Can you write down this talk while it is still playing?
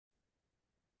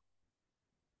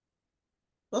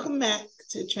Welcome back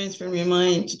to Transform Your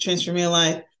Mind to Transform Your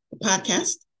Life, the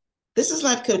podcast. This is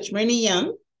Life Coach Myrna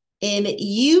Young, and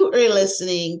you are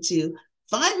listening to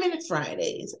 5 Minute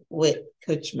Fridays with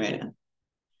Coach Myrna.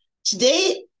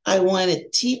 Today, I want to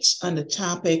teach on the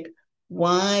topic,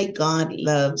 why God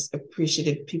loves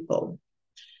appreciative people.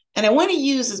 And I want to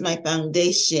use as my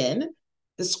foundation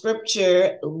the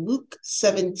scripture, Luke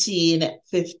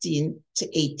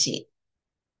 17:15-18.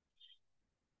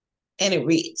 And it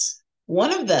reads,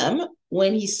 one of them,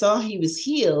 when he saw he was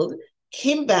healed,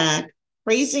 came back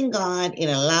praising God in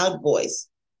a loud voice.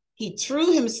 He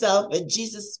threw himself at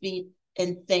Jesus' feet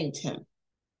and thanked him.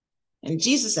 And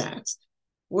Jesus asked,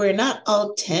 were not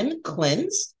all 10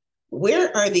 cleansed?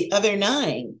 Where are the other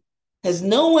 9? Has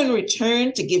no one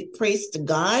returned to give praise to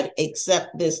God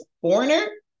except this foreigner?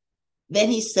 Then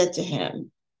he said to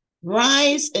him,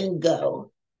 rise and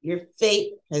go. Your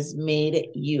faith has made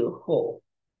you whole.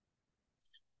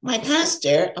 My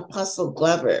pastor, Apostle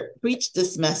Glover, preached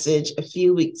this message a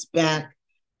few weeks back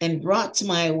and brought to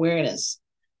my awareness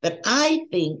that I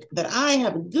think that I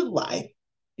have a good life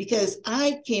because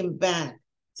I came back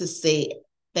to say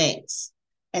thanks.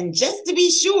 And just to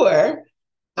be sure,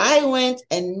 I went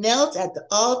and knelt at the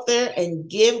altar and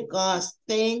give God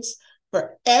thanks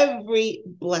for every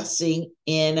blessing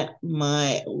in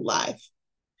my life.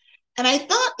 And I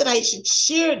thought that I should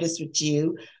share this with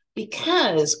you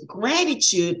because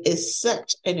gratitude is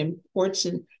such an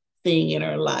important thing in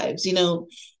our lives. You know,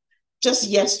 just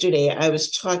yesterday, I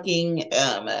was talking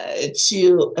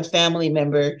to a family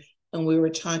member, and we were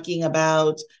talking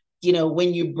about,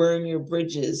 when you burn your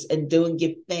bridges and don't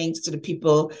give thanks to the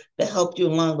people that helped you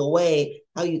along the way,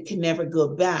 how you can never go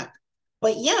back.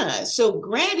 But yeah, so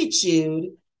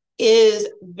gratitude is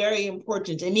very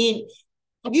important. I mean,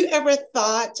 have you ever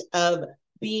thought of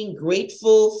being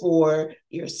grateful for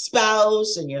your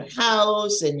spouse and your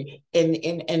house and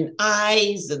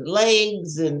eyes and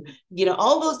legs and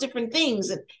all those different things,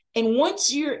 and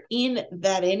once you're in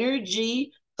that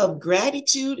energy of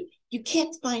gratitude, you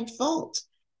can't find fault,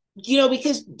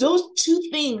 because those two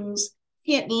things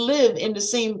can't live in the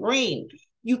same brain.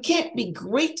 You can't be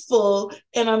grateful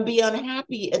and be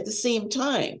unhappy at the same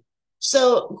time.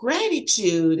 So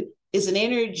gratitude is an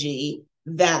energy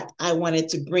that I wanted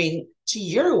to bring to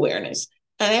your awareness.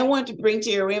 And I want to bring to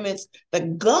your awareness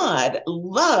that God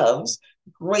loves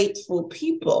grateful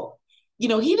people. He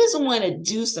doesn't want to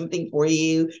do something for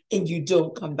you and you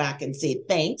don't come back and say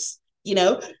thanks.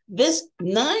 This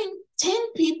 10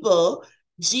 people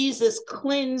Jesus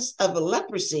cleansed of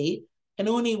leprosy, and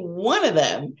only one of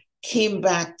them came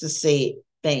back to say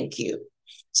thank you.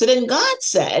 So then God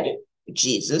said,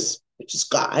 Jesus, which is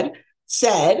God,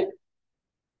 said,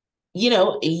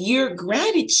 your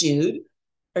gratitude,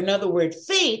 or in other words,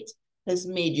 faith, has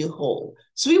made you whole.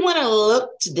 So we want to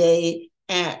look today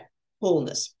at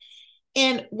wholeness.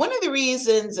 And one of the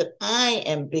reasons that I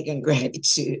am big on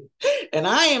gratitude and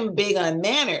I am big on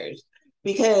manners,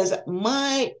 because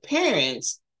my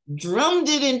parents drummed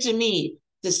it into me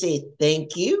to say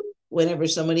thank you whenever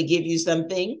somebody gives you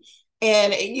something.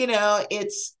 And,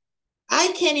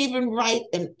 I can't even write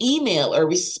an email or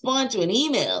respond to an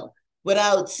email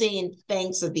without saying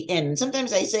thanks at the end. And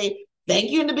sometimes I say thank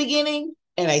you in the beginning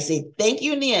and I say thank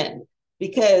you in the end,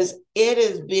 because it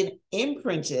has been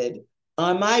imprinted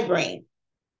on my brain.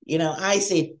 I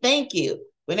say thank you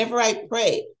whenever I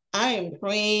pray. I am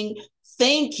praying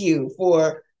thank you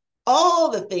for all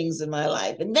the things in my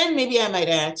life. And then maybe I might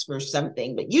ask for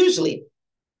something, but usually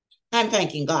I'm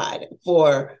thanking God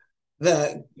for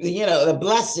the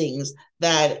blessings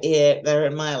that are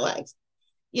in my life.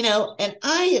 And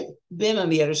I have been on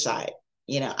the other side.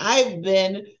 I've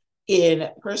been in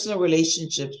personal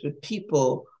relationships with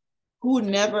people who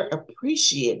never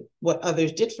appreciate what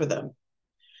others did for them.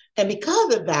 And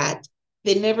because of that,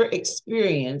 they never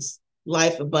experience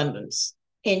life abundance.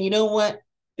 And you know what?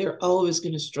 They're always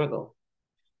going to struggle.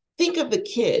 Think of the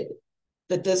kid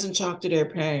that doesn't talk to their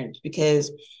parents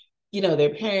because,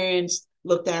 their parents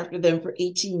looked after them for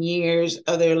 18 years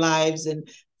of their lives and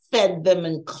fed them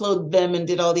and clothed them and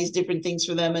did all these different things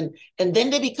for them. And then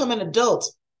they become an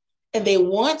adult and they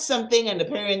want something. And the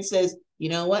parent says, you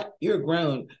know what? You're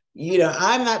grown.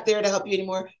 I'm not there to help you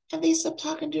anymore. And they stop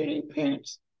talking to their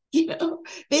parents.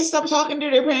 They stop talking to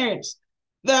their parents,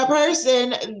 the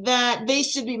person that they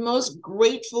should be most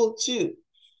grateful to.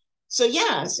 So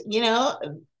yes,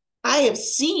 I have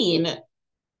seen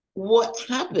what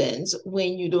happens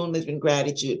when you don't live in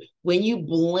gratitude, when you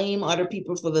blame other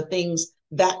people for the things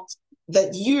that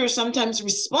you're sometimes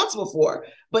responsible for,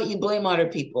 but you blame other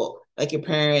people, like your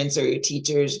parents or your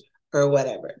teachers or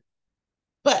whatever.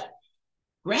 But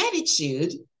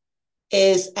gratitude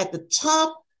is at the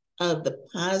top of the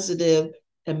positive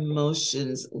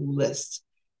emotions list.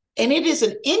 And it is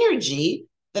an energy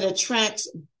that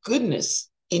attracts goodness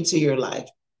into your life.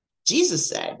 Jesus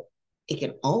said it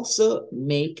can also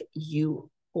make you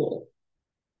whole.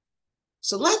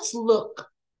 So let's look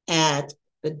at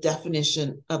the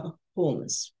definition of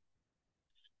wholeness.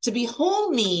 To be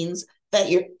whole means that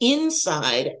your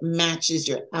inside matches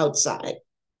your outside.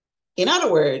 In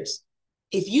other words,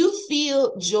 if you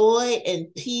feel joy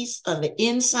and peace on the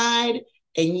inside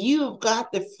and you've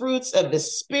got the fruits of the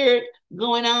Spirit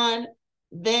going on,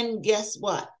 then guess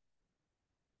what?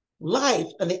 Life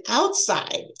on the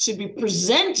outside should be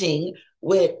presenting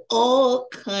with all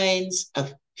kinds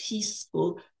of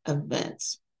peaceful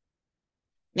events.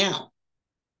 Now,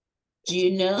 do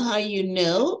you know how you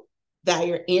know that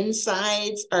your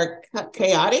insides are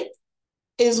chaotic?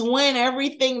 Is when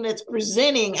everything that's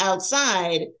presenting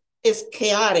outside is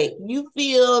chaotic. You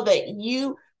feel that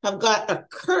you have got a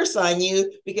curse on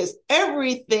you because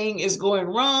everything is going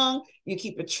wrong. You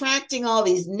keep attracting all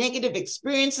these negative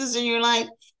experiences in your life.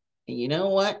 And you know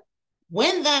what?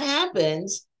 When that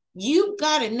happens, you've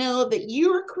got to know that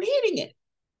you are creating it,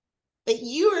 that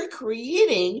you are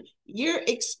creating your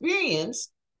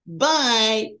experience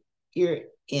by your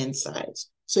insides.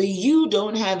 So you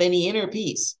don't have any inner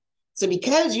peace. So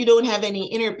because you don't have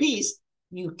any inner peace,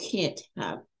 you can't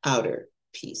have outer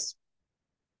peace.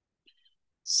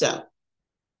 So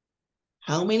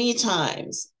how many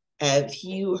times have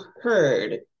you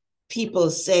heard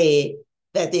people say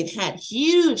that they've had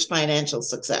huge financial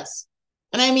success?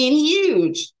 And I mean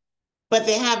huge, but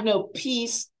they have no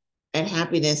peace and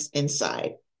happiness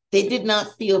inside. They did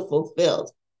not feel fulfilled.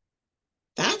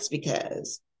 That's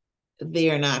because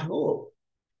they are not whole.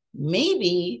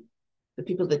 Maybe the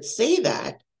people that say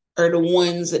that are the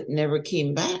ones that never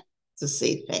came back to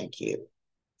say thank you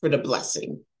for the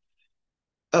blessing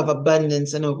of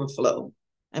abundance and overflow.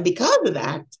 And because of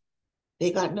that,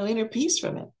 they got no inner peace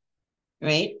from it,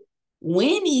 right?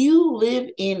 When you live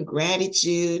in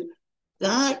gratitude,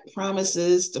 God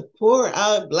promises to pour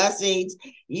out blessings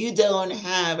you don't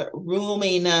have room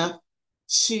enough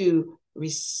to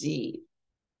receive.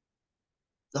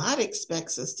 God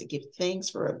expects us to give thanks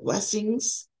for our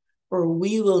blessings, or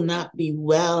we will not be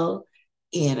well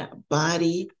in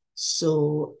body,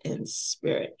 soul, and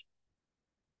spirit.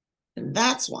 And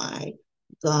that's why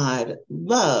God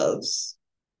loves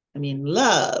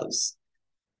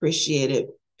appreciative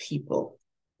people.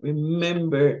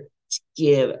 Remember to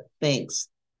give thanks.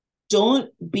 Don't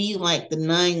be like the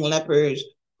 9 lepers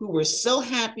who were so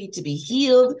happy to be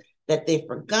healed that they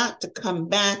forgot to come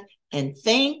back and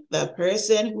thank the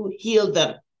person who healed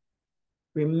them.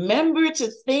 Remember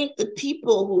to thank the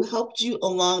people who helped you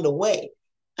along the way.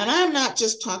 And I'm not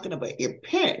just talking about your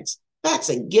parents. That's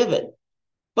a given.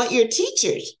 But your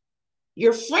teachers,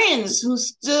 your friends who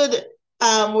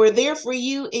were there for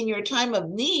you in your time of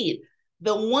need,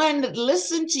 the one that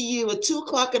listened to you at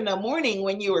 2:00 in the morning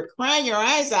when you were crying your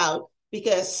eyes out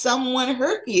because someone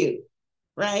hurt you,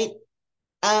 right?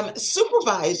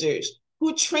 Supervisors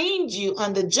who trained you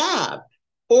on the job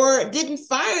or didn't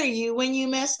fire you when you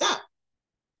messed up.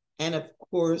 And of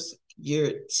course,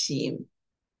 your team.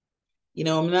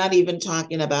 I'm not even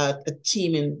talking about a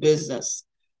team in business,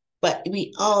 but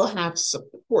we all have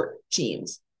support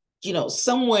teams.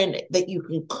 Someone that you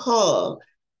can call,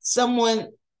 someone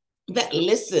that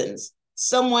listens,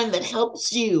 someone that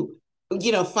helps you,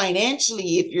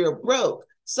 financially if you're broke,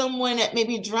 someone that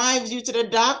maybe drives you to the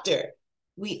doctor.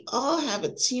 We all have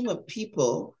a team of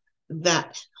people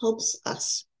that helps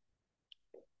us.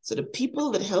 So the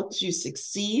people that helps you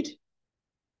succeed,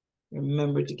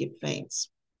 remember to give thanks.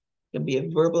 It can be a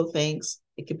verbal thanks.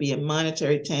 It could be a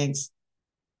monetary thanks,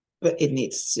 but you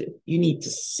need to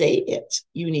say it.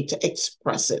 You need to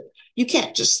express it. You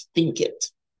can't just think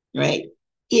it, right?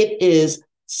 It is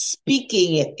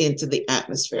speaking it into the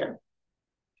atmosphere.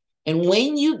 And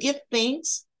when you give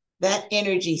thanks, that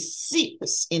energy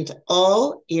seeps into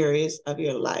all areas of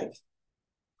your life,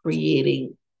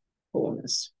 creating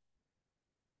wholeness.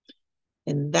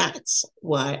 And that's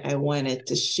why I wanted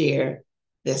to share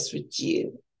this with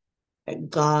you.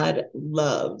 That God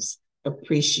loves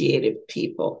appreciative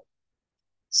people.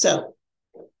 So,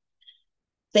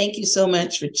 thank you so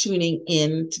much for tuning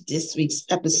in to this week's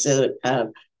episode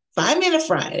of 5-Minute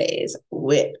Fridays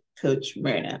with Coach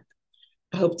Myrna.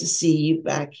 I hope to see you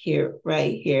back here,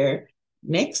 right here,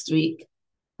 next week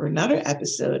for another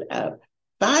episode of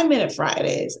 5-Minute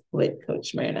Fridays with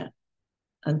Coach Myrna.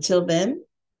 Until then,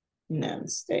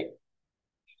 namaste.